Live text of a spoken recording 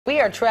We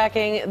are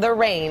tracking the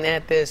rain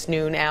at this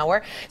noon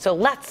hour, so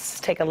let's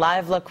take a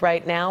live look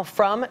right now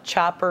from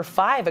Chopper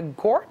 5. A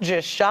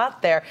gorgeous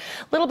shot there.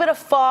 A little bit of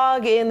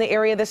fog in the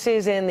area. This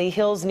is in the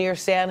hills near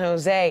San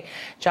Jose.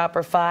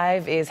 Chopper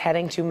 5 is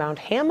heading to Mount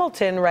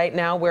Hamilton right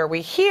now, where we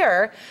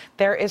hear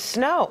there is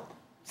snow.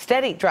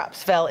 Steady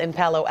drops fell in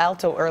Palo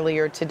Alto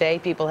earlier today.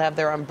 People have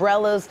their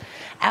umbrellas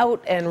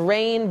out and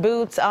rain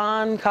boots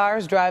on.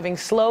 Cars driving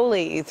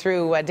slowly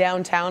through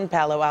downtown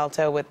Palo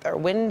Alto with their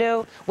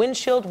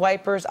windshield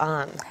wipers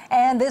on.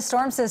 And this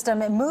storm system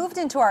moved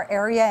into our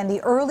area in the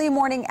early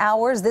morning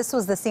hours. This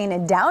was the scene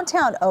in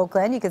downtown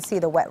Oakland. You can see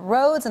the wet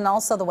roads and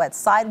also the wet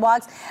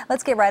sidewalks.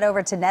 Let's get right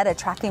over to Neda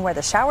tracking where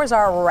the showers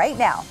are right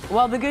now.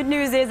 Well, the good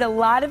news is a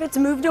lot of it's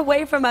moved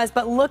away from us,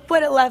 but look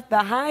what it left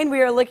behind.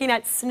 We are looking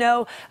at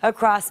snow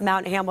across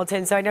Mount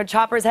Hamilton. So I know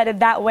Chopper's headed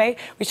that way.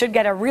 We should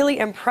get a really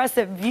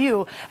impressive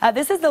view.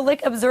 This is the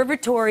Lick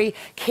Observatory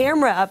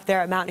camera up there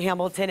at Mount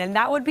Hamilton, and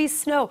that would be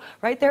snow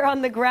right there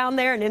on the ground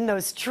there and in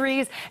those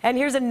trees. And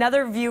here's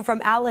another view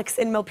from Alex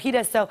in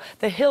Milpitas, so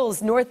the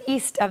hills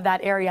northeast of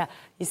that area.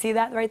 You see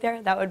that right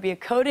there? That would be a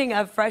coating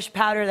of fresh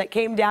powder that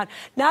came down.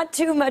 Not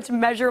too much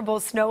measurable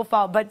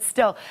snowfall, but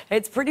still,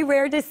 it's pretty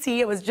rare to see.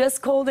 It was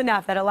just cold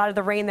enough that a lot of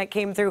the rain that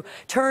came through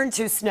turned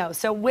to snow.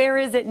 So where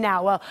is it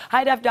now? Well,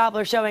 high-def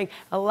Doppler showing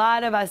a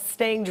lot of us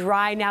staying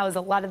dry now as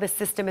a lot of the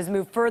system has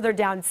moved further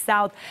down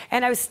south.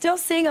 And I was still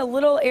seeing a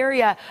little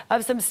area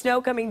of some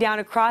snow coming down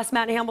across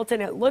Mount Hamilton.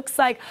 It looks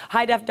like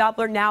high-def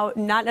Doppler now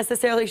not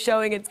necessarily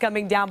showing it's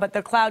coming down, but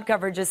the cloud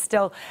coverage is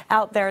still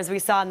out there, as we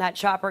saw in that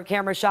Chopper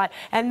camera shot.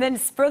 And then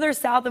further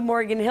south of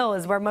Morgan Hill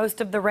is where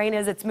most of the rain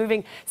is. It's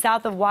moving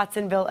south of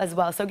Watsonville as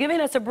well. So giving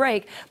us a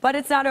break, but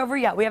it's not over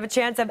yet. We have a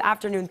chance of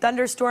afternoon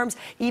thunderstorms,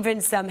 even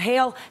some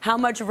hail. How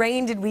much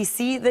rain did we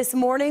see this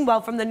morning?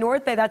 Well, from the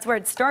North Bay, that's where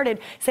it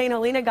started. St.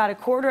 Helena got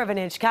 1/4 of an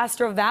inch.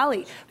 Castro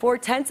Valley,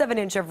 4/10 of an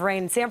inch of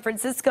rain. San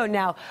Francisco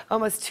now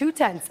almost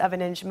 2/10 of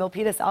an inch.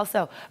 Milpitas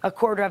also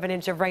 1/4 of an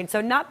inch of rain.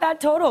 So not bad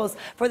totals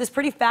for this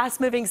pretty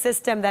fast-moving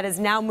system that is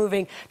now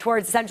moving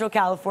towards Central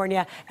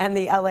California and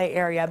the LA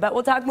area. But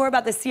we'll talk more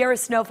about the Sierra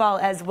snowfall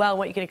as well,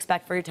 what you can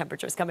expect for your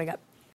temperatures coming up.